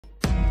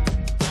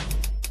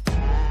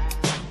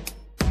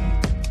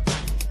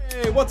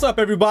What's up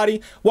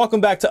everybody?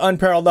 Welcome back to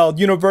Unparalleled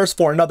Universe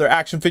for another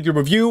action figure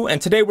review,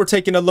 and today we're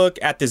taking a look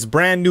at this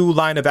brand new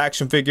line of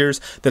action figures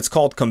that's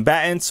called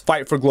Combatants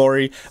Fight for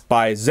Glory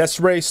by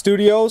Xesray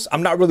Studios.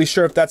 I'm not really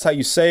sure if that's how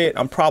you say it.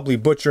 I'm probably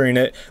butchering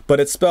it, but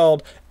it's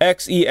spelled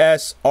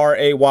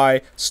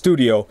Xesray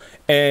Studio.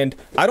 And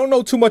I don't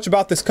know too much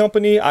about this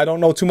company. I don't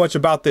know too much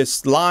about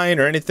this line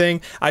or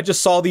anything. I just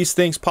saw these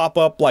things pop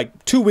up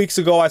like 2 weeks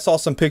ago. I saw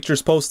some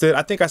pictures posted.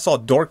 I think I saw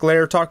Dork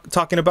Lair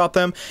talking about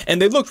them,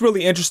 and they looked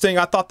really interesting.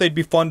 I thought they'd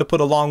be fun to put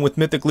along with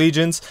Mythic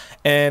Legions.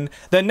 And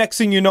then next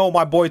thing you know,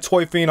 my boy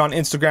Toy Fiend on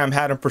Instagram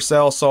had them for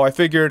sale. So I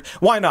figured,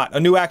 why not? A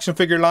new action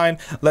figure line.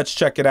 Let's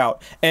check it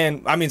out.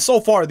 And I mean, so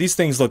far these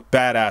things look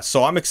badass.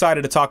 So I'm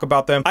excited to talk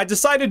about them. I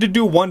decided to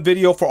do one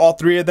video for all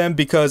three of them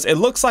because it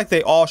looks like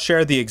they all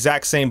share the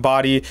exact same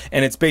body,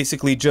 and it's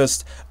basically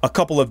just a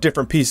couple of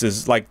different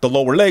pieces. Like the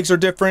lower legs are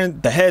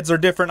different, the heads are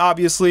different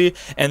obviously,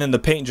 and then the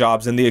paint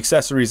jobs and the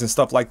accessories and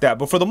stuff like that.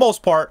 But for the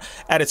most part,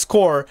 at its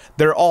core,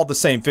 they're all the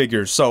same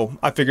figures. So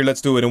I figured let's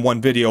do it in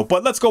one video.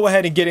 But let's go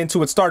ahead and get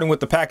into it, starting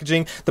with the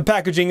packaging. The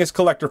packaging is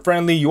collector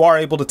friendly. You are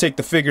able to take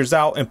the figures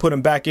out and put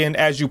them back in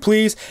as you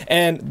please,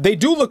 and they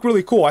do look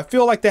really cool. I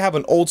feel like they have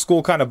an old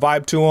school kind of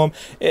vibe to them.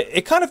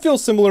 It kind of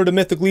feels similar to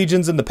Mythic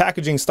Legions in the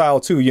packaging style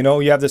too. You know,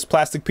 you have this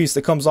plastic piece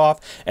that comes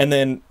off, and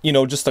then, you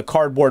know, just a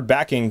cardboard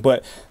backing.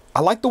 But I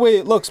like the way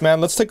it looks,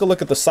 man. Let's take a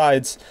look at the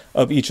sides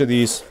of each of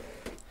these.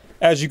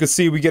 As you can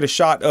see, we get a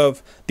shot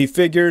of the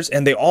figures,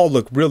 and they all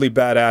look really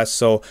badass.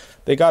 So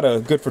they got a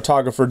good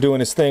photographer doing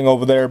his thing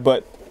over there.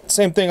 But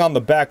same thing on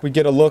the back. We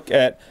get a look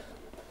at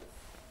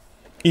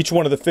each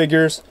one of the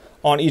figures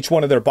on each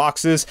one of their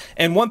boxes.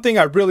 And one thing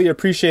I really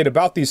appreciate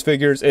about these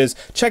figures is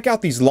check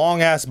out these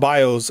long ass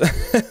bios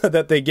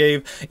that they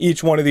gave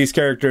each one of these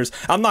characters.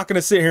 I'm not going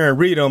to sit here and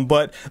read them,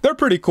 but they're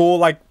pretty cool.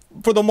 Like,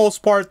 for the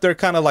most part, they're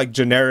kind of like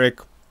generic,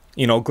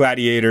 you know,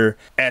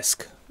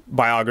 gladiator-esque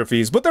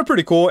biographies, but they're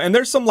pretty cool. And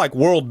there's some like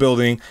world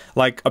building.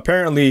 Like,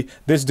 apparently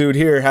this dude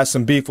here has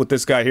some beef with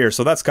this guy here,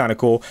 so that's kind of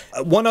cool.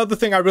 One other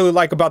thing I really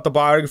like about the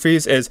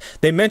biographies is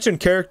they mention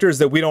characters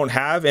that we don't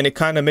have, and it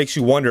kind of makes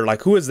you wonder,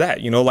 like, who is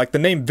that? You know, like the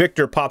name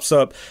Victor pops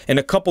up in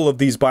a couple of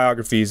these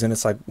biographies, and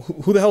it's like,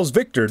 who the hell's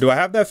Victor? Do I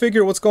have that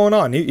figure? What's going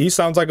on? He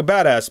sounds like a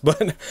badass,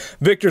 but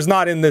Victor's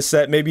not in this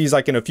set. Maybe he's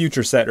like in a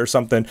future set or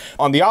something.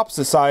 On the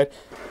opposite side,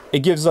 it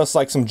gives us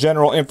like some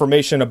general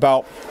information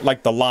about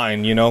like the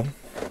line, you know.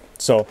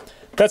 So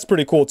that's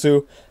pretty cool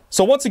too.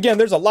 So once again,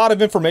 there's a lot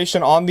of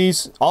information on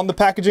the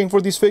packaging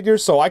for these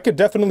figures, so I could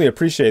definitely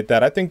appreciate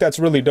that. I think that's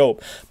really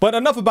dope. But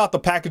enough about the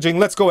packaging.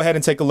 Let's go ahead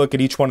and take a look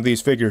at each one of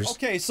these figures.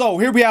 Okay, so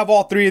here we have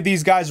all three of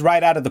these guys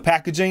right out of the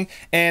packaging,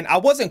 and I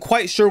wasn't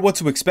quite sure what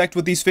to expect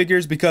with these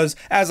figures because,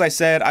 as I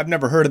said, I've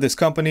never heard of this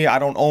company. I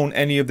don't own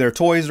any of their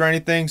toys or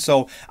anything,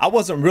 so I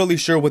wasn't really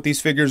sure what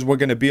these figures were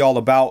going to be all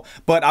about.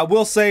 But I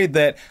will say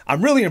that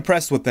I'm really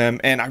impressed with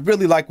them, and I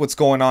really like what's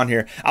going on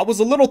here. I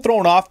was a little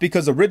thrown off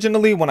because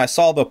originally when I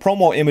saw the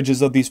promo images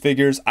of these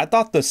figures, I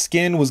thought the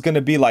skin was going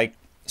to be like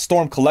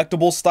Storm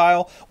Collectibles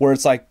style, where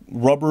it's like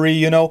rubbery,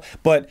 you know,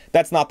 but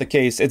that's not the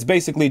case. It's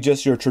basically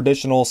just your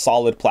traditional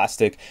solid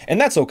plastic, and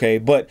that's okay.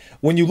 But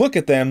when you look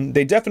at them,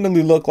 they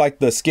definitely look like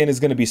the skin is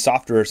going to be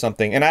softer or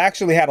something. And I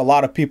actually had a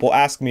lot of people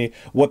ask me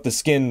what the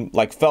skin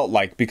like felt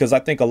like, because I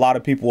think a lot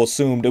of people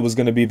assumed it was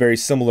going to be very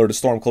similar to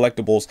Storm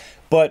Collectibles.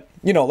 But,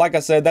 you know, like I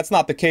said, that's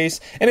not the case,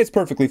 and it's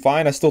perfectly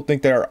fine. I still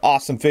think they are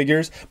awesome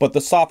figures, but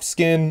the soft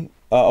skin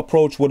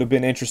approach would have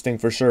been interesting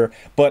for sure.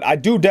 But I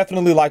do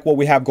definitely like what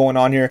we have going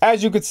on here.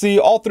 As you can see,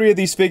 all three of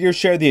these figures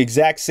share the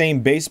exact same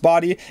base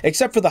body,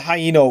 except for the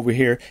hyena over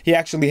here. He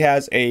actually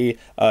has a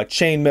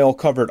chainmail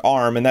covered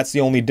arm, and that's the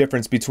only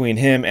difference between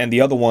him and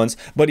the other ones.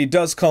 But he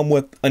does come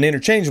with an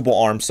interchangeable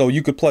arm, so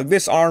you could plug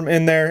this arm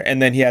in there,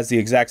 and then he has the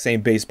exact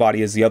same base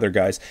body as the other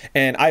guys.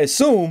 And I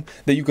assume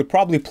that you could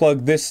probably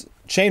plug this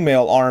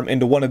chainmail arm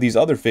into one of these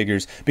other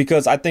figures,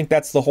 because I think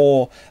that's the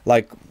whole,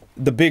 like,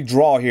 the big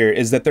draw here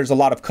is that there's a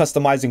lot of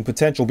customizing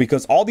potential,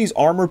 because all these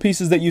armor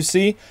pieces that you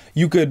see,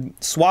 you could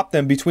swap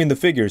them between the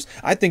figures.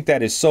 I think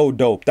that is so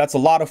dope. That's a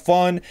lot of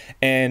fun,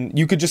 and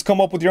you could just come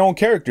up with your own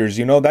characters,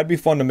 you know. That'd be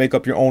fun to make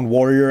up your own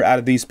warrior out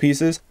of these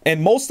pieces.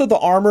 And most of the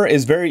armor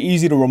is very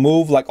easy to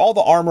remove. Like, all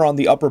the armor on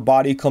the upper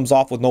body comes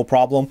off with no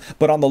problem,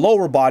 but on the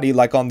lower body,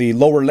 like on the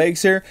lower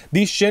legs here,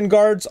 these shin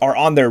guards are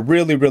on there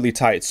really, really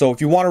tight. So if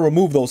you want to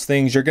remove those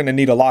things, you're going to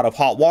need a lot of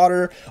hot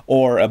water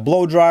or a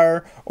blow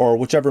dryer or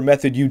whichever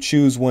method you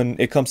choose when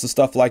it comes to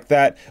stuff like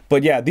that.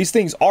 But yeah, these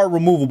things are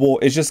removable.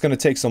 It's just going to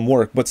take some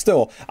work, but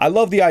still, I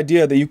love the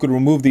idea that you could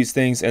remove these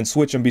things and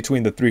switch them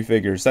between the three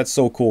figures. That's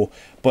so cool.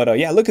 But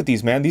yeah, look at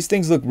these, man. These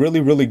things look really,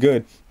 really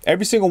good.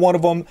 Every single one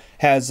of them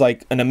has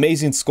like an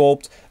amazing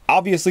sculpt.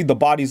 Obviously the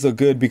bodies look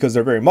good because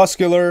they're very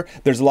muscular.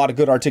 There's a lot of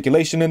good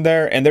articulation in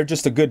there, and they're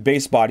just a good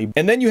base body.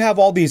 And then you have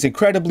all these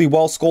incredibly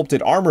well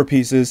sculpted armor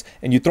pieces,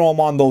 and you throw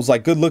them on those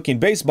like good looking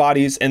base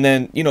bodies, and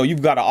then, you know,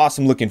 you've got an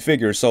awesome looking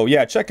figure. So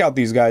yeah, check out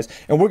these guys,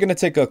 and we're going to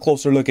take a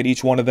closer look at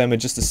each one of them in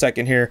just a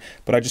second here.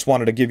 But I just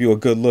wanted to give you a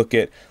good look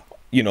at,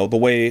 you know, the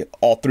way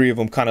all three of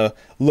them kind of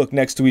look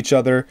next to each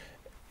other.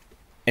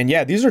 And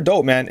yeah, these are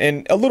dope, man.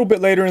 And a little bit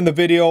later in the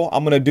video,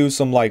 I'm going to do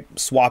some like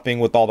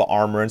swapping with all the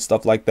armor and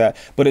stuff like that.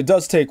 But it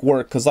does take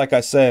work because like I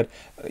said,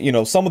 you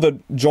know, some of the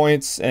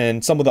joints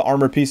and some of the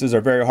armor pieces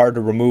are very hard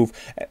to remove.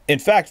 In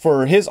fact,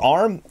 for his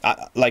arm,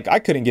 I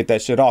couldn't get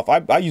that shit off.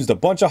 I used a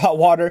bunch of hot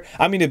water.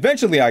 I mean,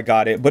 eventually I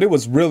got it, but it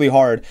was really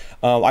hard.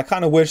 I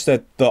kind of wish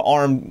that the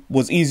arm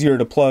was easier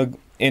to plug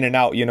in and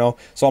out, you know.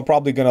 So I'm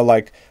probably going to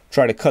like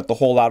try to cut the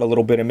hole out a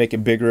little bit and make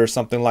it bigger or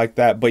something like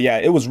that. But yeah,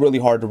 it was really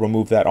hard to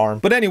remove that arm.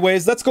 But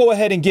anyways, let's go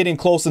ahead and get in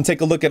close and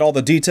take a look at all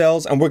the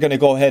details. And we're going to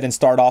go ahead and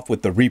start off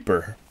with the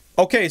Reaper.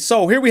 Okay,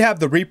 so here we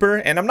have the Reaper,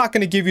 and I'm not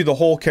going to give you the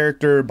whole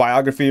character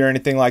biography or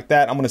anything like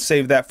that. I'm going to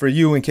save that for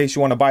you in case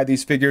you want to buy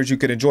these figures. You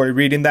could enjoy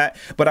reading that.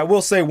 But I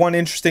will say one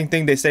interesting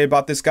thing they say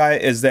about this guy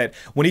is that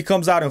when he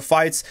comes out and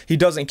fights, he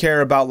doesn't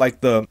care about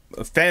like the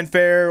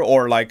fanfare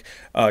or like,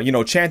 you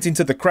know, chanting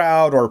to the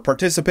crowd or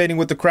participating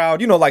with the crowd.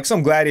 You know, like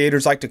some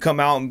gladiators like to come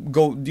out and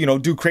go, you know,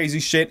 do crazy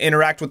shit,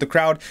 interact with the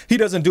crowd. He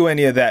doesn't do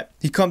any of that.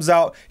 He comes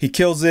out, he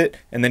kills it,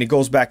 and then he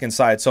goes back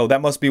inside. So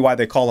that must be why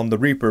they call him the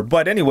Reaper.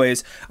 But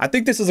anyways, I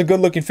think this is a good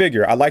looking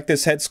figure. I like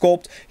this head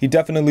sculpt. He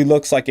definitely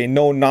looks like a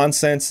no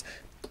nonsense,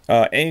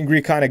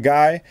 angry kind of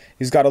guy.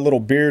 He's got a little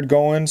beard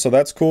going, so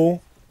that's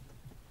cool.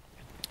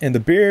 And the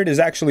beard is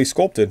actually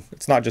sculpted.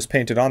 It's not just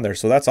painted on there,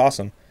 so that's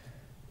awesome.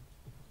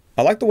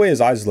 I like the way his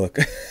eyes look.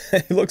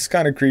 He looks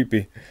kind of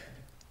creepy.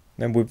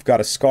 Then we've got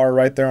a scar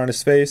right there on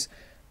his face.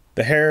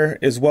 The hair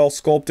is well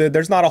sculpted.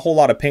 There's not a whole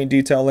lot of paint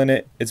detail in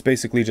it. It's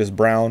basically just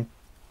brown.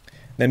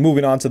 Then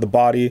moving on to the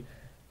body.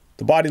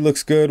 The body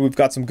looks good. We've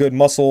got some good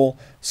muscle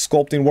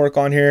sculpting work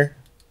on here.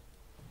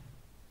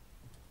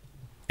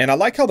 And I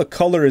like how the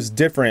color is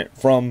different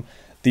from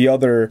the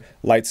other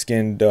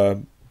light-skinned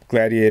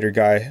gladiator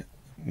guy,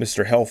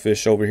 Mr.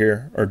 Hellfish over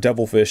here, or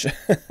Devilfish.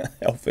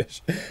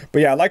 Hellfish.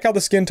 But yeah, I like how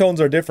the skin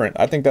tones are different.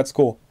 I think that's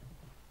cool.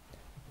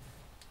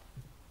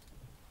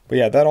 But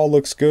yeah, that all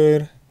looks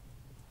good.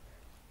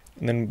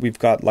 And then we've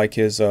got like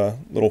his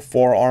little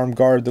forearm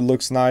guard that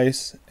looks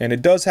nice. And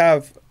it does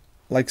have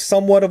like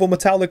somewhat of a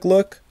metallic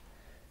look.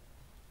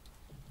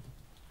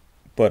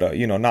 But,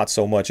 you know, not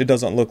so much. It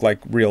doesn't look like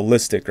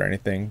realistic or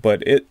anything.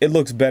 But it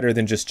looks better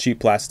than just cheap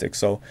plastic.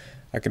 So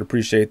I could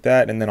appreciate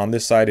that. And then on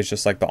this side, it's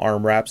just like the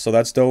arm wrap. So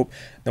that's dope.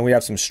 Then we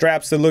have some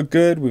straps that look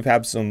good. We've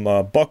had some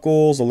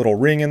buckles, a little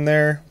ring in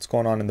there. What's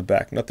going on in the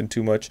back? Nothing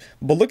too much.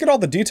 But look at all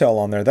the detail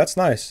on there. That's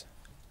nice.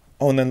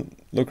 Oh, and then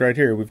look right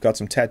here. We've got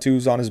some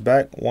tattoos on his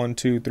back. 1,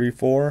 2, 3,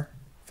 4,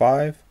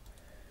 5.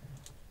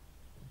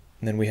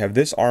 And then we have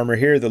this armor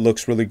here that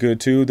looks really good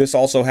too. This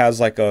also has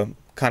like a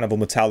kind of a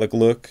metallic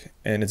look.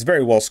 And it's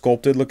very well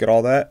sculpted. Look at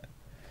all that.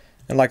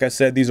 And like I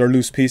said, these are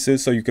loose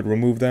pieces, so you could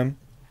remove them.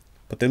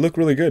 But they look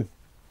really good.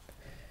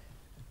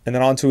 And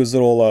then onto his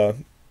little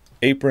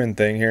apron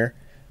thing here.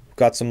 We've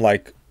got some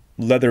like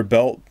leather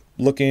belt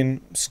looking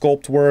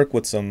sculpt work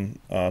with some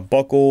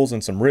buckles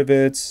and some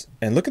rivets.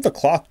 And look at the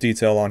cloth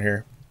detail on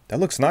here. That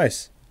looks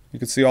nice. You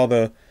can see all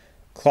the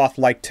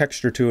cloth-like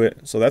texture to it.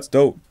 So that's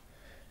dope.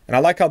 And I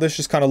like how this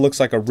just kind of looks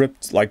like a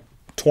ripped, like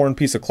torn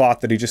piece of cloth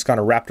that he just kind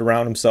of wrapped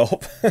around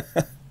himself.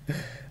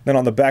 Then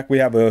on the back we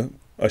have a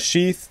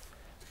sheath.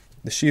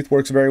 The sheath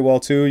works very well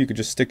too. You could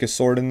just stick his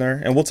sword in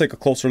there. And we'll take a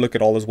closer look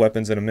at all his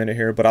weapons in a minute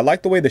here. But I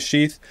like the way the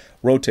sheath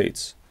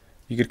rotates.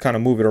 You could kind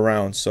of move it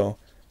around so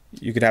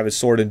you could have his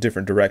sword in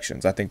different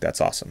directions. I think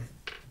that's awesome.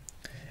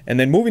 And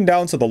then moving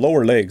down to the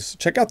lower legs.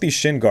 Check out these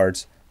shin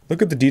guards.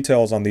 Look at the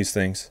details on these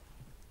things.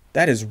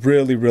 That is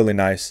really, really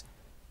nice.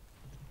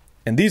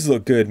 And these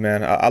look good,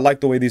 man. I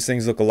like the way these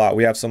things look a lot.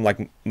 We have some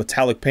like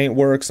metallic paint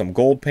work, some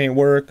gold paint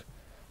work.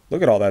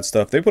 Look at all that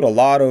stuff. They put a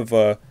lot of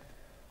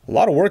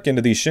work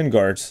into these shin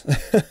guards.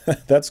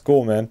 That's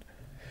cool, man.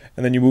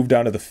 And then you move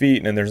down to the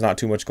feet and there's not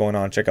too much going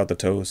on. Check out the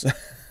toes.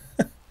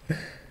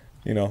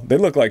 You know, they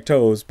look like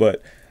toes,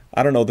 but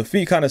I don't know. The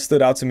feet kind of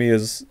stood out to me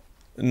as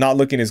not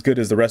looking as good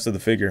as the rest of the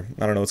figure.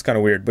 I don't know. It's kind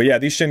of weird. But yeah,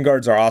 these shin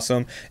guards are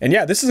awesome. And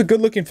yeah, this is a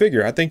good looking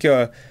figure. I think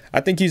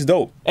he's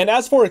dope. And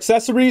as for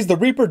accessories, the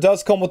Reaper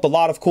does come with a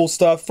lot of cool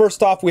stuff.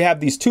 First off, we have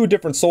these two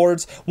different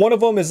swords. One of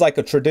them is like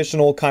a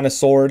traditional kind of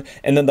sword.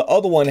 And then the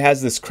other one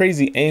has this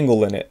crazy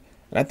angle in it.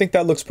 And I think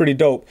that looks pretty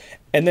dope.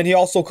 And then he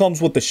also comes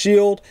with the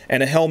shield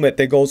and a helmet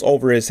that goes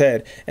over his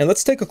head. And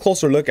let's take a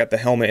closer look at the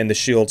helmet and the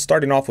shield,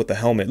 starting off with the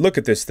helmet. Look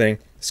at this thing.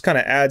 This kind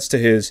of adds to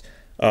his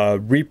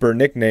Reaper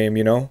nickname,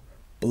 you know.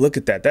 But look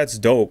at that. That's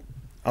dope.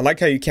 I like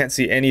how you can't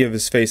see any of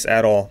his face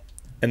at all.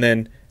 And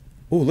then,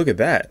 ooh, look at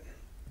that.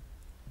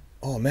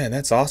 Oh, man,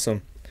 that's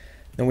awesome.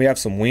 Then we have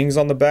some wings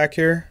on the back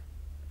here.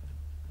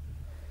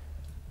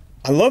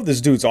 I love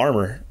this dude's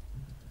armor.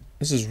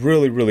 This is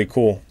really, really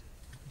cool.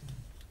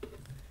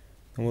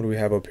 And what do we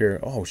have up here?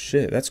 Oh,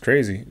 shit, that's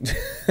crazy.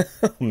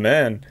 Oh,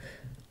 man.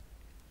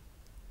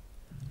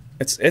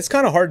 It's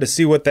kind of hard to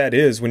see what that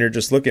is when you're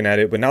just looking at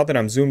it. But now that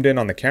I'm zoomed in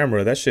on the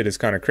camera, that shit is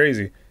kind of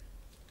crazy.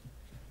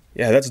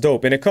 Yeah, that's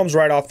dope. And it comes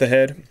right off the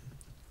head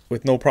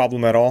with no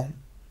problem at all.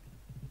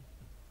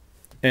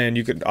 And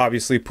you could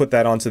obviously put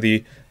that onto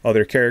the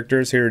other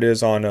characters. Here it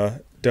is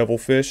on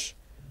Devilfish.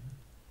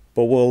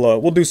 but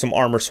we'll do some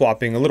armor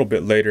swapping a little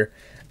bit later.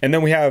 And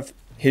then we have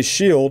his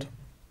shield,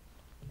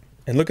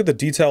 and look at the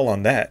detail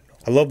on that.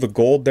 I love the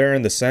gold there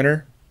in the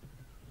center.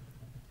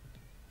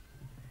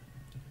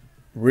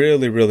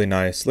 Really, really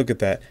nice. Look at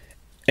that.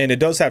 And it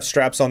does have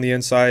straps on the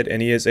inside,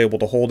 and he is able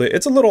to hold it.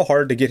 It's a little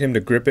hard to get him to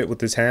grip it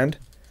with his hand,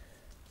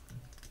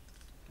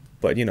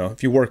 but you know,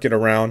 if you work it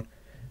around,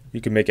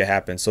 you can make it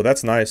happen. So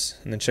that's nice.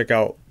 And then check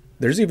out,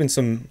 there's even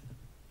some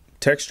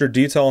texture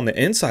detail on the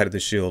inside of the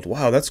shield.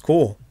 Wow, that's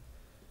cool.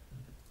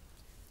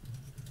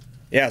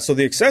 Yeah, so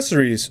the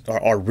accessories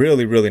are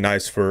really, really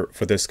nice for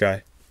this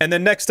guy. And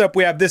then next up,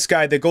 we have this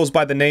guy that goes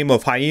by the name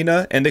of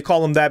Hyena, and they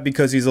call him that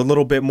because he's a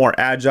little bit more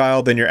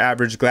agile than your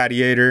average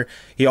gladiator.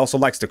 He also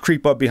likes to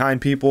creep up behind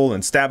people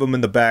and stab them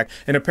in the back.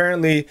 And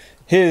apparently,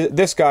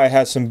 this guy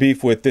has some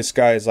beef with this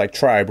guy's like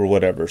tribe or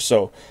whatever.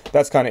 So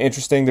that's kind of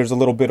interesting. There's a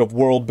little bit of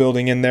world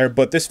building in there,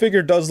 but this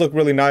figure does look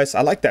really nice.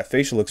 I like that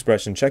facial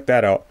expression. Check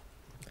that out.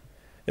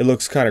 It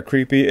looks kind of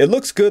creepy. It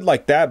looks good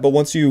like that, but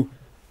once you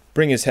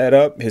bring his head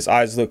up, his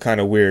eyes look kind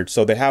of weird.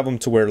 So they have him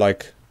to where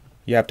like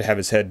you have to have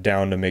his head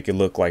down to make it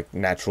look like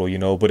natural, you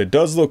know, but it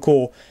does look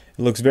cool.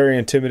 It looks very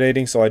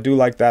intimidating, so I do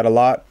like that a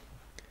lot.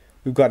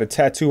 We've got a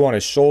tattoo on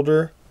his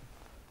shoulder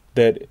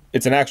that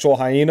it's an actual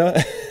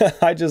hyena.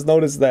 I just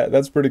noticed that.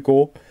 That's pretty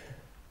cool.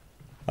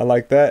 I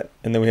like that.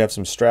 And then we have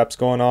some straps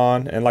going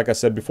on, and like I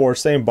said before,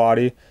 same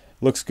body.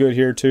 Looks good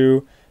here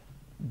too.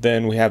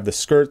 Then we have the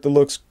skirt that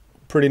looks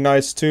pretty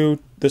nice too.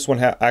 This one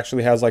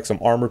actually has like some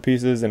armor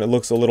pieces, and it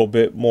looks a little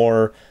bit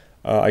more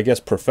I guess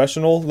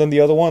professional than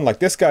the other one. Like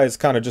this guy's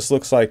kind of just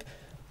looks like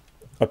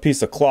a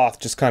piece of cloth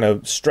just kind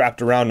of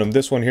strapped around him.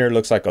 This one here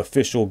looks like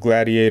official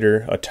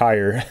gladiator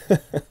attire.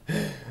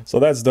 So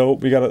that's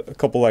dope. We got a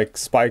couple like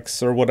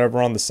spikes or whatever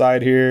on the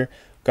side here.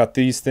 Got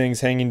these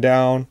things hanging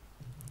down.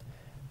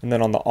 And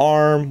then on the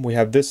arm, we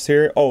have this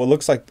here. Oh, it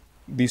looks like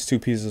these two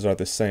pieces are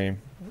the same.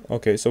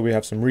 Okay, so we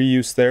have some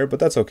reuse there, but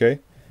that's okay.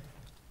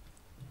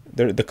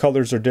 The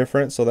colors are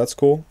different, so that's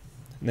cool.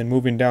 And then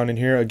moving down in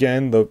here,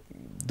 again, the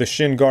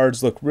shin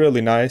guards look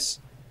really nice.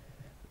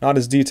 Not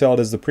as detailed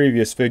as the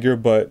previous figure,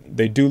 but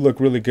they do look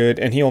really good,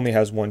 and he only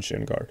has one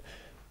shin guard.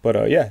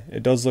 But yeah,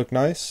 it does look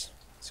nice.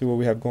 Let's see what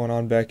we have going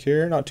on back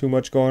here. Not too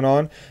much going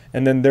on.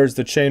 And then there's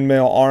the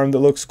chainmail arm that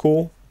looks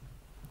cool.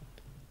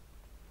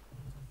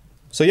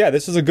 So yeah,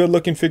 this is a good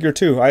looking figure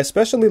too. I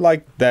especially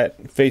like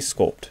that face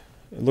sculpt.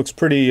 It looks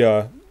pretty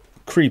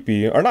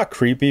creepy, or not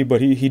creepy, but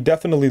he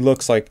definitely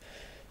looks like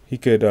he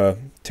could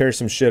tear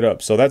some shit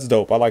up. So that's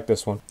dope. I like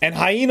this one. And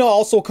Hyena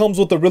also comes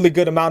with a really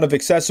good amount of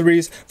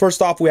accessories.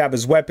 First off, we have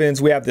his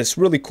weapons. We have this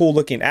really cool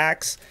looking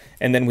axe,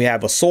 and then we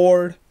have a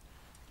sword.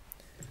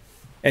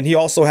 And he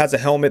also has a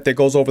helmet that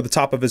goes over the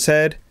top of his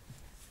head.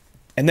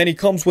 And then he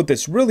comes with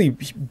this really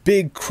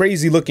big,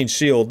 crazy looking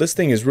shield. This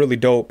thing is really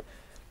dope.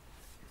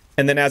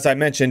 And then, as I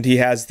mentioned, he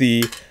has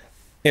the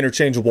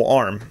interchangeable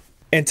arm.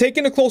 And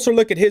taking a closer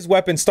look at his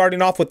weapon,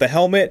 starting off with the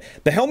helmet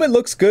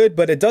looks good,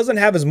 but it doesn't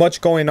have as much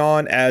going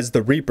on as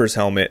the Reaper's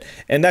helmet.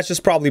 And that's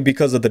just probably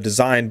because of the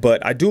design,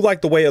 but I do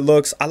like the way it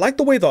looks. I like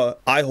the way the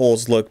eye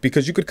holes look,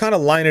 because you could kind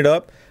of line it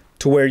up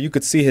to where you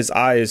could see his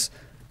eyes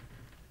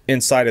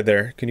inside of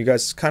there. Can you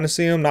guys kind of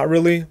see him? Not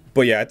really,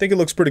 but yeah, I think it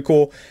looks pretty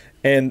cool.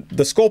 And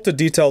the sculpted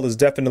detail is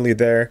definitely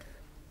there.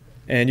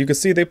 And you can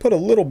see they put a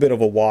little bit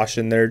of a wash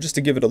in there just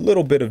to give it a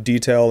little bit of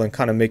detail and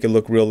kind of make it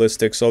look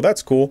realistic. So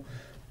that's cool.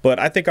 But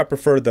I think I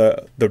prefer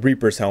the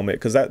Reaper's helmet,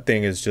 because that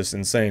thing is just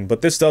insane.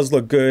 But this does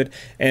look good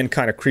and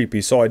kind of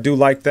creepy, so I do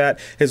like that.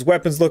 His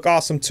weapons look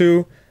awesome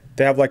too.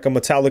 They have like a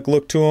metallic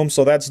look to them,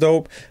 so that's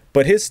dope.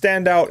 But his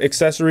standout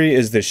accessory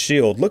is the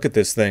shield. Look at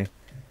this thing.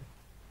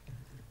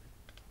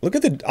 Look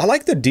at I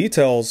like the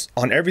details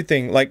on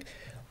everything. Like,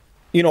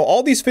 you know,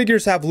 all these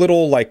figures have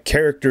little like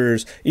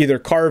characters either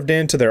carved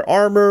into their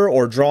armor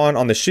or drawn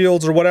on the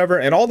shields or whatever,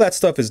 and all that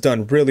stuff is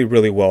done really,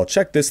 really well.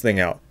 Check this thing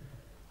out.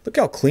 Look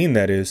how clean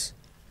that is.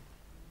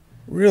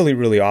 Really,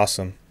 really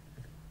awesome.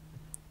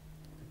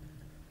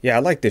 Yeah, I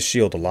like this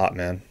shield a lot,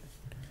 man.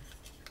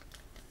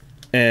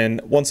 And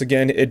once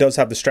again, it does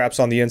have the straps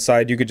on the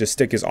inside. You could just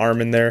stick his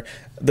arm in there.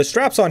 The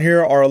straps on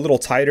here are a little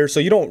tighter, so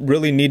you don't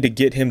really need to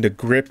get him to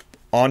grip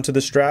onto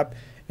the strap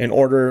in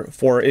order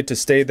for it to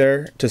stay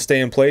there, to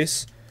stay in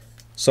place.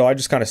 So I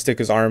just kind of stick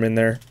his arm in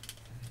there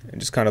and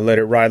just kind of let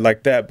it ride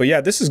like that. But yeah,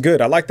 this is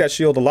good. I like that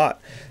shield a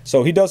lot.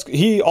 So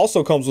he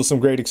also comes with some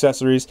great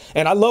accessories,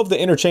 and I love the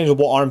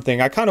interchangeable arm thing.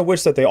 I kind of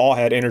wish that they all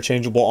had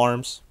interchangeable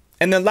arms.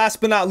 And then last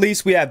but not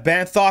least, we have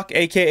Banthok,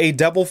 aka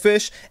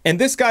Devilfish. And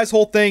this guy's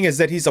whole thing is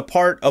that he's a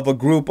part of a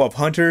group of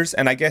hunters,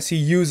 and I guess he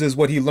uses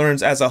what he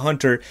learns as a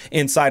hunter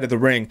inside of the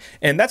ring.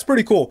 And that's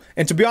pretty cool.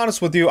 And to be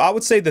honest with you, I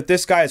would say that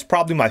this guy is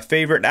probably my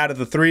favorite out of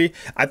the three.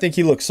 I think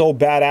he looks so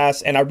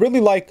badass, and I really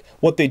like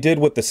what they did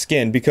with the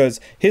skin, because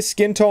his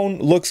skin tone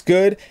looks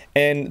good,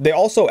 and they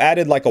also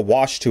added like a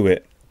wash to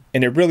it,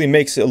 and it really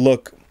makes it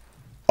look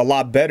a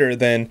lot better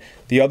than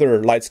the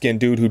other light-skinned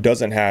dude who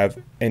doesn't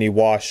have any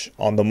wash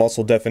on the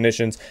muscle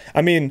definitions.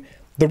 I mean,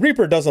 the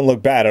Reaper doesn't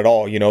look bad at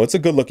all, you know, it's a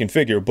good looking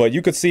figure, but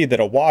you could see that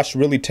a wash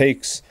really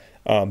takes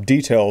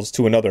details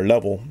to another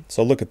level.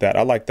 So look at that.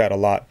 I like that a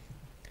lot.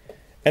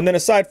 And then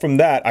aside from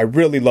that, I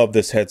really love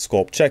this head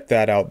sculpt. Check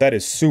that out. That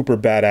is super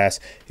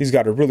badass. He's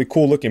got a really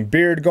cool looking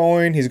beard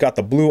going. He's got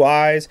the blue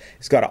eyes.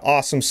 He's got an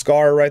awesome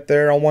scar right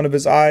there on one of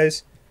his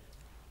eyes.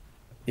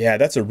 Yeah,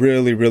 that's a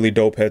really, really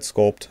dope head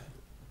sculpt.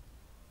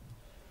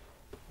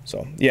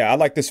 So yeah, I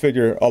like this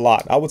figure a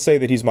lot. I would say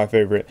that he's my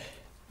favorite.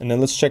 And then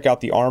let's check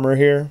out the armor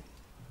here.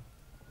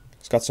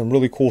 It's got some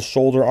really cool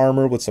shoulder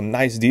armor with some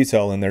nice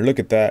detail in there. Look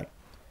at that.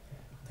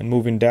 And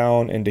moving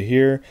down into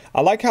here, I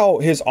like how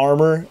his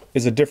armor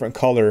is a different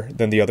color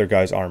than the other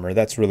guy's armor.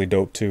 That's really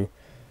dope too.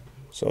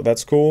 So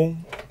that's cool.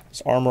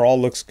 His armor all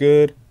looks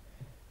good.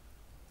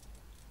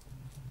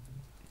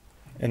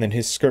 And then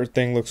his skirt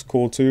thing looks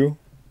cool too.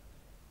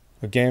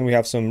 Again, we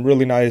have some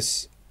really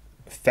nice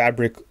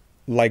fabric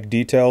like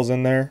details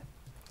in there.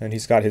 And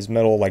he's got his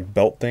metal like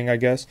belt thing, I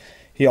guess.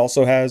 He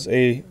also has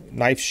a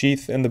knife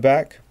sheath in the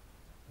back.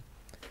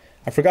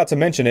 I forgot to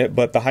mention it,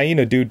 but the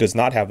hyena dude does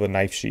not have a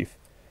knife sheath.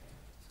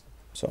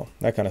 So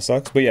that kind of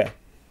sucks. But yeah,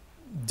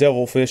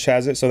 Devilfish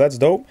has it, so that's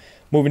dope.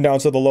 Moving down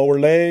to the lower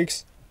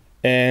legs.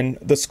 And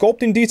the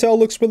sculpting detail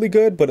looks really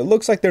good, but it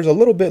looks like there's a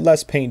little bit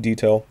less paint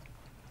detail.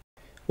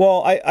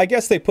 Well, I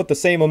guess they put the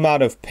same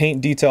amount of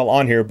paint detail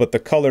on here, but the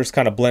colors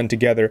kind of blend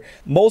together.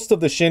 Most of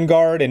the shin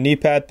guard and knee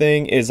pad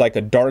thing is like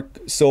a dark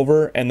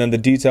silver, and then the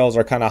details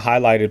are kind of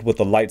highlighted with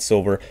a light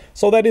silver.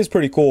 So that is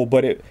pretty cool,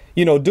 but it,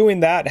 you know, doing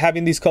that,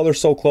 having these colors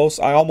so close,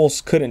 I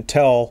almost couldn't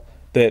tell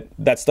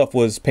that stuff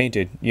was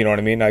painted. You know what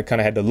I mean? I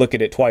kind of had to look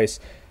at it twice,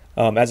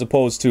 as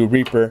opposed to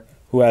Reaper,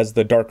 who has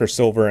the darker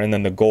silver and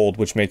then the gold,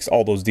 which makes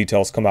all those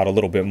details come out a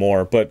little bit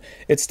more. But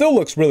it still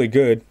looks really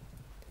good.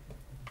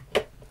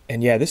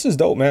 And yeah, this is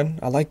dope, man.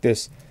 I like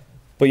this.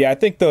 But yeah, I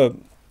think the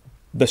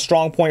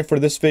strong point for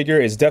this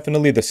figure is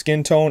definitely the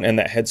skin tone and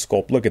that head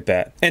sculpt. Look at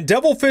that. And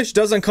Devilfish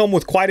doesn't come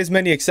with quite as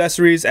many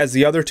accessories as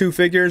the other two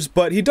figures,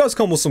 but he does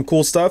come with some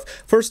cool stuff.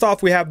 First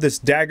off, we have this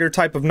dagger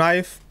type of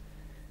knife.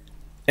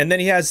 And then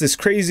he has this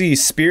crazy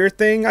spear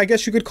thing, I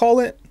guess you could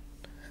call it.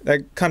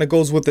 That kind of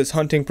goes with this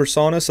hunting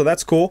persona, so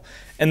that's cool.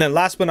 And then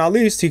last but not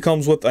least, he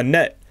comes with a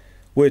net,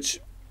 which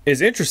is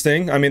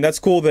interesting. I mean, that's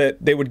cool that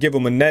they would give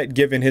him a net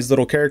given his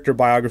little character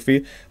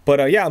biography.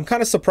 But yeah, I'm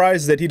kind of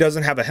surprised that he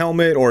doesn't have a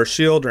helmet or a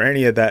shield or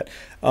any of that.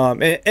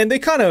 And they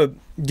kind of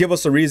give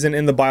us a reason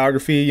in the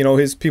biography. You know,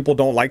 his people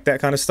don't like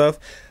that kind of stuff.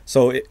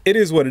 So it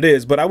is what it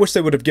is. But I wish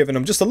they would have given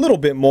him just a little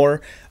bit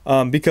more,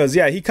 because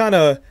yeah, he kind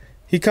of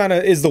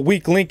is the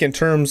weak link in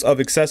terms of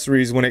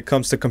accessories when it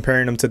comes to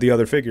comparing them to the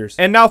other figures.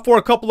 And now for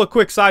a couple of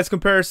quick size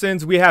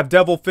comparisons, we have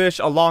Devilfish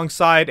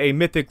alongside a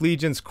Mythic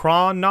Legion's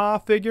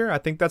Krona figure. I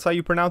think that's how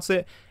you pronounce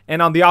it.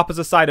 And on the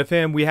opposite side of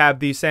him, we have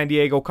the San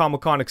Diego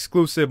Comic-Con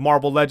exclusive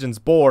Marvel Legends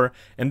Boar.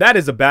 And that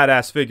is a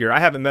badass figure.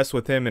 I haven't messed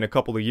with him in a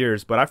couple of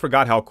years, but I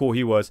forgot how cool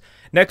he was.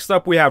 Next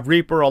up, we have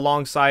Reaper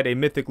alongside a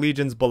Mythic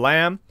Legion's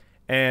Balaam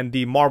and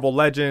the Marvel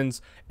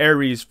Legends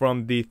Ares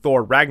from the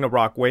Thor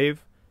Ragnarok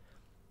wave.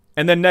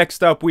 And then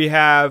next up we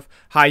have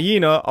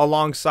Hyena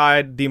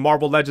alongside the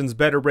Marvel Legends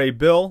Beta Ray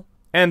Bill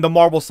and the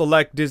Marvel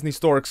Select Disney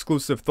Store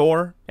exclusive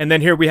Thor. And then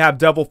here we have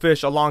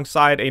Devilfish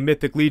alongside a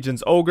Mythic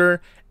Legends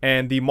Ogre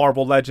and the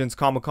Marvel Legends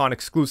Comic-Con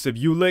exclusive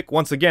Ulick.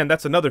 Once again,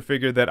 that's another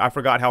figure that I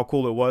forgot how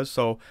cool it was,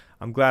 so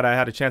I'm glad I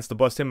had a chance to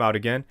bust him out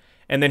again.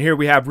 And then here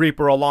we have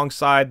Reaper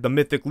alongside the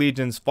Mythic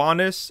Legends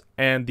Faunus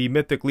and the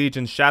Mythic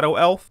Legends Shadow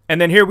Elf. And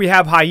then here we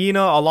have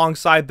Hyena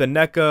alongside the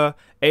NECA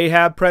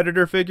Ahab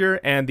Predator figure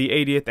and the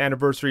 80th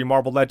anniversary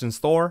Marvel Legends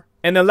Thor.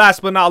 And then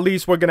last but not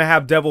least, we're going to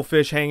have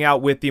Devilfish hang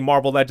out with the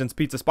Marvel Legends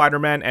Pizza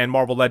Spider-Man and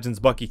Marvel Legends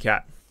Bucky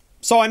Cat.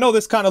 So I know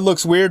this kind of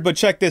looks weird, but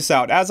check this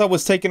out. As I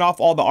was taking off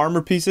all the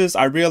armor pieces,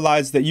 I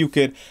realized that you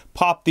could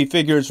pop the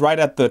figures right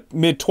at the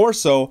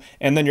mid-torso,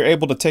 and then you're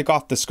able to take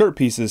off the skirt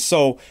pieces.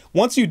 So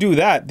once you do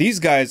that, these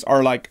guys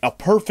are like a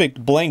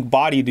perfect blank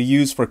body to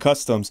use for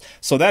customs.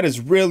 So that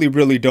is really,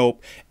 really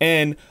dope.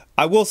 And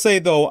I will say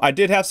though, I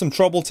did have some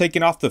trouble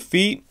taking off the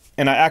feet,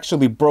 and I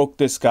actually broke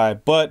this guy,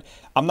 but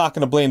I'm not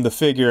going to blame the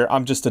figure.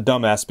 I'm just a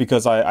dumbass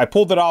because I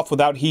pulled it off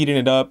without heating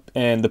it up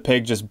and the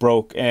peg just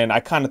broke, and I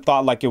kind of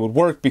thought like it would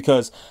work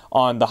because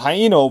on the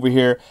Hyena over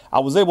here, I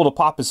was able to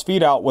pop his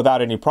feet out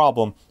without any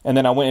problem, and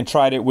then I went and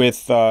tried it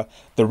with the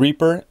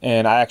Reaper,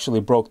 and I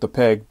actually broke the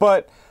peg.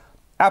 But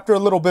after a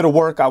little bit of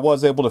work, I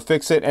was able to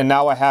fix it, and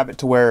now I have it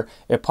to where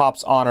it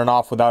pops on and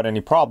off without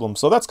any problem.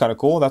 So that's kind of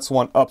cool. That's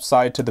one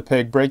upside to the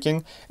peg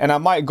breaking, and I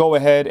might go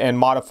ahead and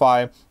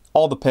modify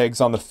all the pegs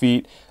on the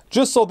feet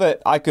just so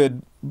that I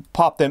could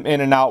pop them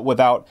in and out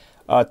without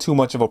too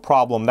much of a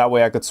problem. That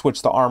way I could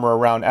switch the armor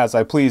around as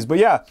I please. But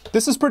yeah,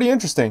 this is pretty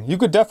interesting. You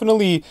could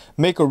definitely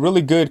make a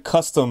really good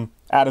custom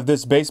out of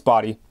this base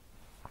body.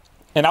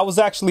 And I was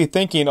actually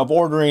thinking of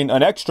ordering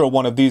an extra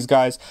one of these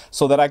guys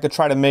so that I could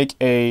try to make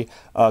a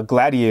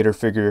gladiator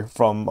figure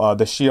from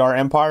the Shi'ar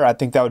Empire. I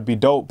think that would be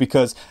dope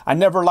because I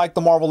never liked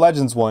the Marvel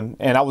Legends one.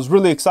 And I was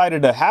really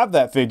excited to have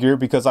that figure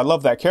because I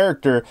love that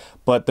character,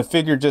 but the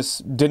figure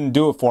just didn't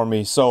do it for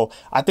me. So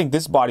I think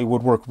this body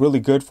would work really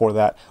good for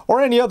that. Or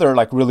any other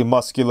like really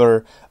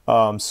muscular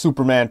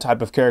Superman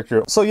type of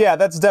character. So yeah,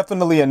 that's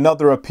definitely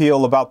another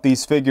appeal about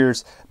these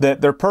figures,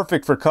 that they're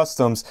perfect for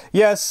customs.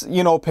 Yes,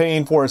 you know,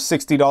 paying for a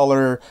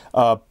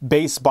 $60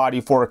 base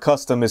body for a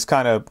custom is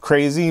kind of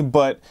crazy,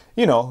 but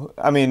you know,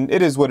 I mean,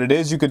 it is what it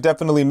is. You could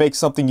definitely make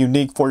something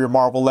unique for your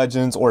Marvel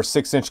Legends or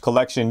 6-inch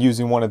collection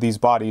using one of these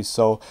bodies.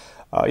 So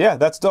yeah,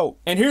 that's dope.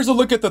 And here's a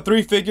look at the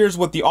 3 figures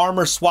with the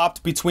armor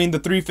swapped between the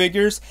 3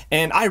 figures.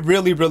 And I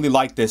really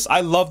like this.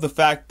 I love the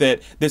fact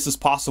that this is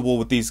possible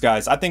with these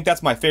guys. I think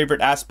that's my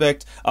favorite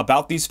aspect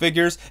about these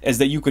figures, is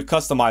that you could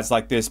customize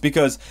like this,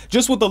 because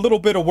just with a little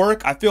bit of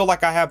work, I feel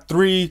like I have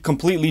 3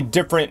 completely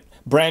different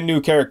brand new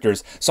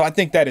characters. So I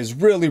think that is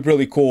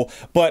really cool.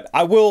 But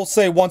I will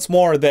say once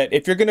more that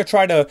if you're going to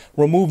try to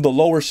remove the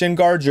lower shin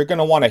guards, you're going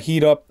to want to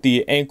heat up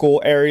the ankle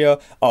area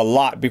a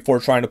lot before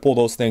trying to pull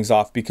those things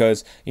off,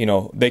 because you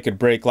know, they could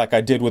break like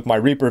I did with my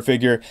Reaper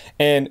figure.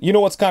 And you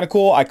know what's kind of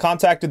cool? I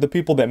contacted the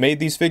people that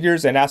made these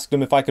figures and asked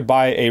them if I could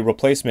buy a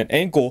replacement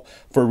ankle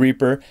for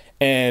Reaper,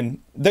 and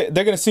they're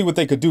gonna see what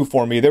they could do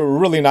for me. They were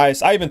really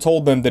nice. I even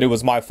told them that it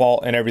was my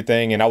fault and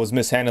everything, and I was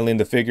mishandling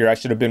the figure. I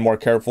should have been more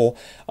careful.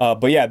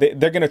 But yeah,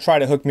 they're gonna try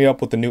to hook me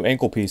up with the new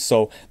ankle piece.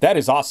 So that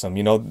is awesome.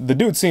 You know, the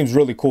dude seems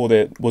really cool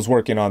that was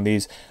working on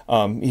these.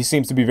 He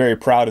seems to be very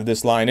proud of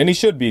this line, and he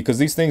should be, because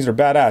these things are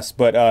badass.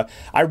 But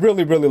I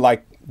really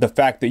like the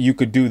fact that you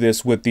could do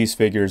this with these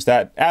figures.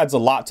 That adds a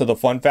lot to the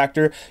fun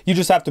factor. You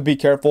just have to be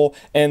careful,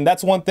 and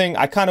that's one thing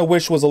I kind of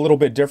wish was a little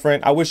bit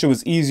different. I wish it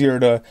was easier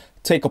to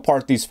take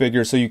apart these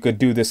figures so you could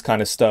do this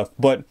kind of stuff,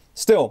 but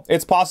still,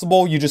 it's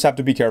possible. You just have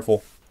to be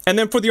careful. And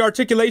then for the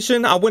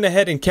articulation, I went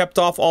ahead and kept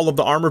off all of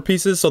the armor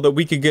pieces so that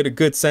we could get a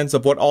good sense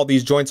of what all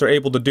these joints are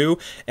able to do.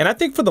 And I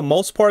think for the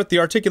most part, the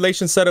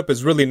articulation setup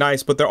is really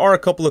nice, but there are a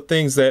couple of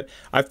things that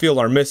I feel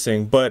are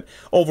missing. But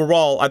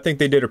overall, I think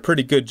they did a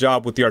pretty good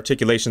job with the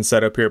articulation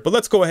setup here. But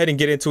let's go ahead and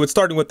get into it,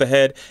 starting with the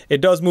head. It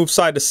does move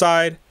side to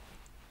side.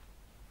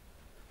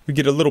 We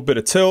get a little bit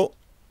of tilt,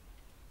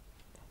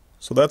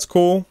 so that's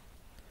cool.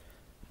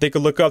 They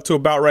could look up to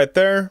about right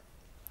there,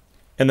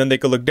 and then they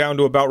could look down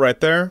to about right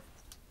there.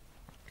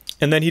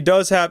 And then he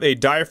does have a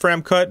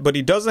diaphragm cut, but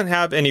he doesn't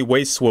have any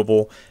waist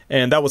swivel,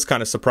 and that was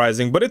kind of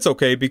surprising, but it's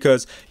okay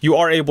because you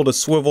are able to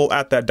swivel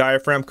at that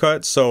diaphragm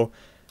cut, so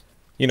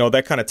you know,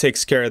 that kind of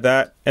takes care of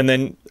that. And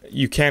then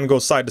you can go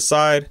side to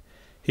side.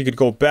 He could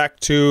go back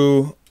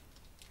to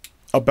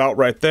about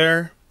right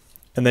there,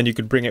 and then you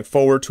could bring it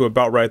forward to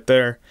about right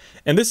there.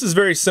 And this is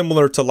very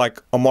similar to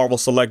like a Marvel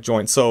Select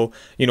joint. So,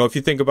 you know, if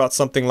you think about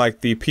something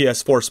like the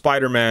PS4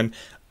 Spider-Man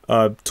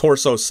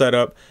torso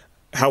setup,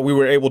 how we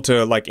were able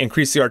to like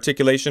increase the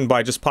articulation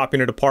by just popping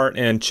it apart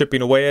and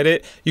chipping away at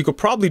it, you could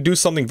probably do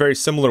something very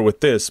similar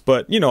with this.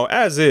 But, you know,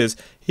 as is,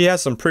 he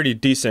has some pretty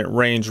decent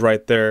range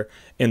right there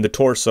in the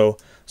torso.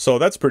 So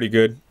that's pretty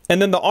good.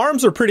 And then the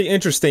arms are pretty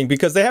interesting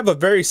because they have a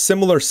very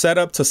similar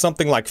setup to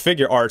something like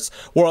Figure Arts,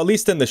 or at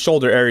least in the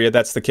shoulder area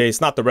that's the case,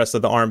 not the rest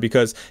of the arm,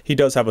 because he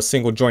does have a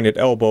single jointed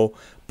elbow.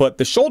 But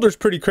the shoulder's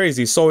pretty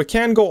crazy, so it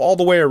can go all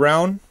the way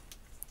around.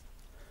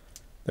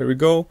 There we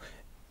go.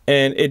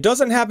 And it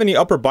doesn't have any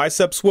upper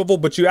bicep swivel,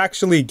 but you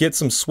actually get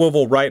some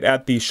swivel right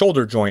at the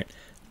shoulder joint,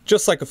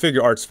 just like a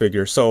Figure Arts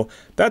figure. So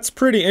that's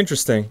pretty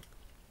interesting.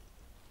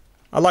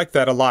 I like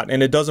that a lot,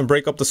 and it doesn't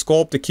break up the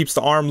sculpt. It keeps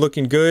the arm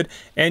looking good,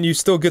 and you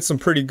still get some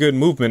pretty good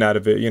movement out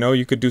of it. You know,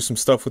 you could do some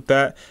stuff with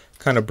that,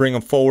 kind of bring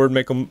them forward,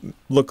 make them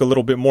look a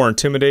little bit more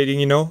intimidating,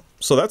 you know.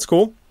 So that's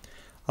cool.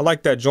 I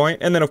like that joint.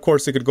 And then, of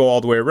course, it could go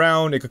all the way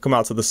around. It could come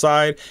out to the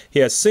side. He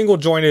has single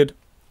jointed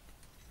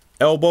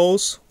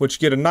elbows, which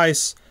get a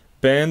nice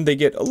bend. They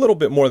get a little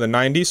bit more than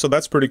 90, so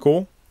that's pretty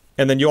cool.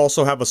 And then you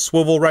also have a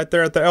swivel right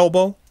there at the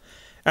elbow.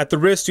 At the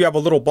wrist, you have a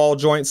little ball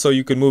joint, so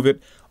you can move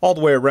it all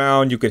the way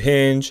around. You could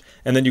hinge,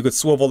 and then you could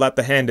swivel at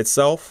the hand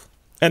itself.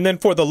 And then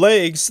for the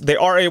legs, they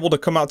are able to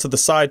come out to the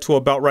side to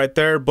about right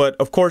there. But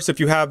of course, if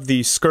you have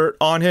the skirt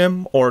on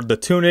him or the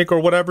tunic or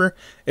whatever,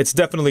 it's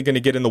definitely going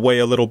to get in the way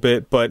a little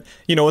bit. But,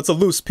 you know, it's a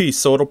loose piece,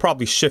 so it'll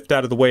probably shift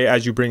out of the way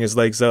as you bring his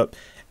legs up.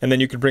 And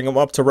then you can bring him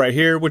up to right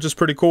here, which is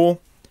pretty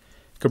cool.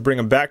 You could bring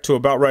him back to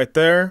about right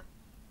there.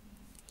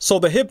 So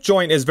the hip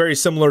joint is very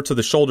similar to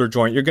the shoulder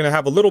joint. You're going to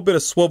have a little bit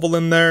of swivel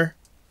in there.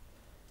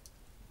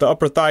 The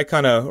upper thigh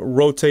kind of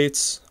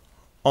rotates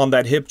on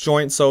that hip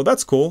joint, so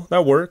that's cool.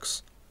 That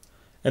works.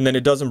 And then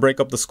it doesn't break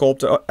up the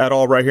sculpt at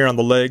all right here on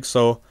the leg,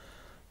 so,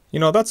 you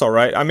know, that's all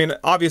right. I mean,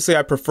 obviously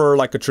I prefer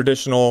like a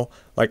traditional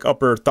like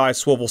upper thigh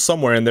swivel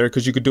somewhere in there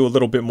because you could do a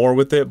little bit more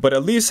with it, but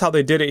at least how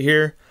they did it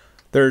here,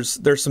 there's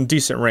some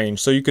decent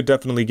range, so you could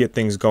definitely get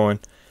things going.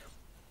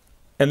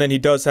 And then he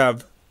does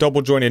have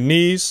double jointed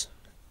knees.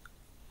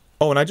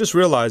 Oh, and I just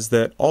realized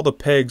that all the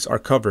pegs are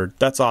covered.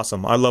 That's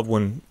awesome. I love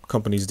when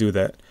companies do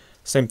that.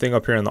 Same thing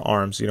up here in the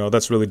arms, you know,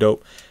 that's really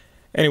dope.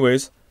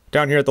 Anyways,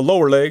 down here at the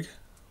lower leg,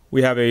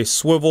 we have a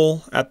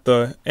swivel at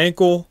the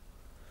ankle.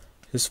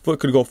 His foot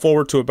could go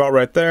forward to about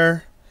right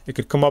there. It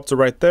could come up to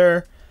right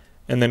there.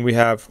 And then we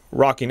have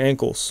rocking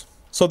ankles.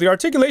 So the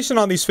articulation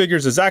on these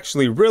figures is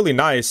actually really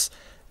nice.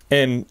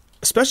 And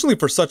especially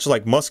for such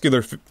like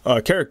muscular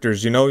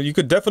characters. You know, you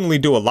could definitely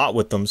do a lot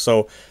with them.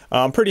 So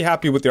I'm pretty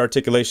happy with the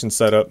articulation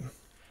setup.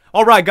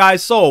 Alright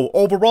guys, so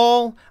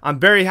overall, I'm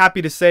very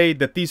happy to say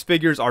that these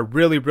figures are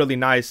really, really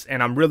nice,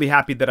 and I'm really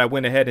happy that I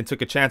went ahead and took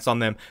a chance on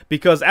them,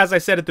 because as I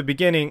said at the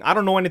beginning, I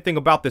don't know anything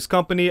about this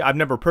company. I've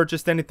never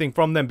purchased anything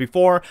from them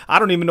before. I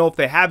don't even know if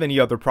they have any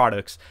other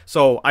products.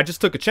 So I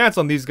just took a chance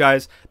on these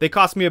guys. They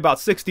cost me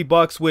about 60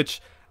 bucks, which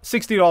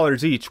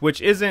 $60 each,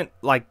 which isn't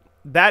like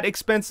that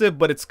expensive,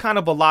 but it's kind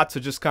of a lot to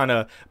just kind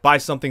of buy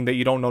something that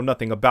you don't know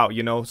nothing about,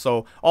 you know.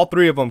 So all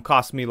three of them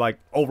cost me like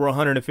over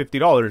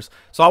 $150,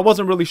 so I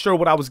wasn't really sure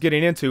what I was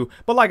getting into.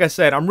 But like I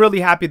said, I'm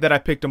really happy that I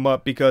picked them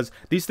up, because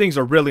these things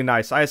are really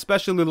nice. I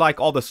especially like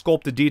all the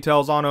sculpted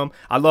details on them.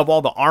 I love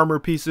all the armor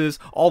pieces.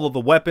 All of the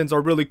weapons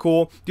are really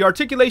cool. The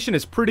articulation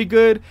is pretty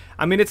good.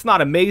 I mean, it's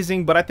not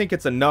amazing, but I think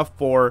it's enough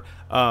for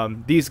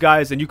these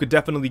guys, and you could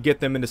definitely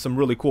get them into some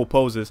really cool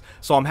poses.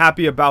 So I'm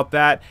happy about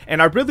that,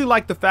 and I really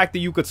like the fact that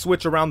you could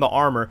switch around the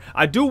armor.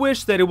 I do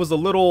wish that it was a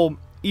little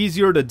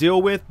easier to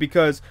deal with,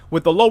 because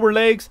with the lower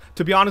legs,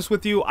 to be honest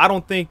with you, I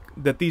don't think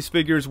that these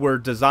figures were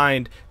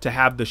designed to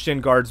have the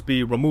shin guards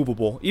be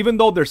removable. Even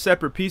though they're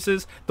separate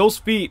pieces, those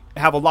feet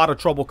have a lot of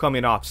trouble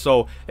coming off.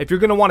 So if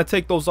you're going to want to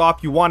take those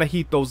off, you want to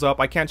heat those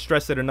up. I can't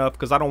stress it enough,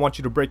 because I don't want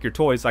you to break your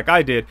toys like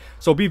I did.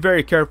 So be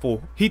very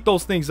careful. Heat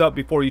those things up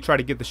before you try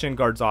to get the shin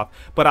guards off.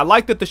 But I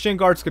like that the shin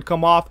guards could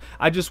come off.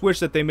 I just wish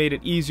that they made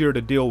it easier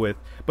to deal with.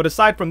 But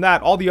aside from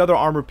that, all the other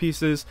armor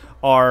pieces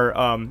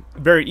are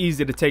very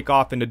easy to take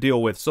off and to deal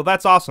with. So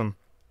that's awesome.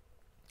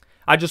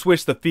 I just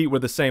wish the feet were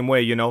the same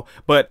way, you know.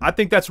 But I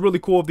think that's really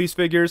cool of these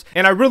figures,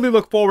 and I really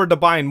look forward to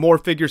buying more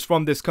figures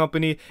from this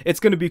company. It's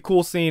going to be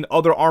cool seeing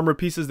other armor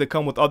pieces that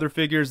come with other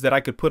figures that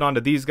I could put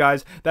onto these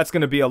guys. That's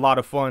going to be a lot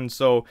of fun.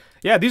 So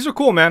yeah, these are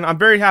cool, man. I'm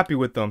very happy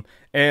with them.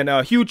 And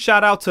a huge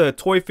shout out to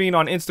Toy Fiend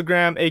on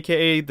Instagram,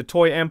 aka the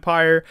Toy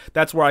Empire.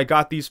 That's where I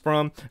got these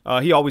from.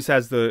 He always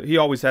has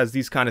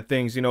these kind of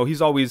things, you know.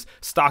 He's always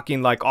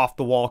stocking like off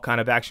the wall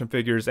kind of action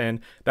figures, and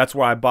that's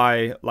where I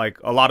buy like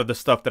a lot of the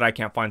stuff that I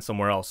can't find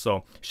somewhere else.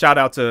 So shout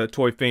out to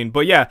Toy Fiend.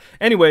 But yeah,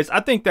 anyways, I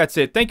think that's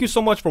it. Thank you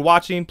so much for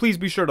watching. Please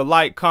be sure to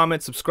like,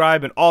 comment,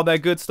 subscribe, and all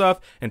that good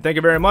stuff. And thank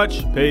you very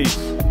much. Peace.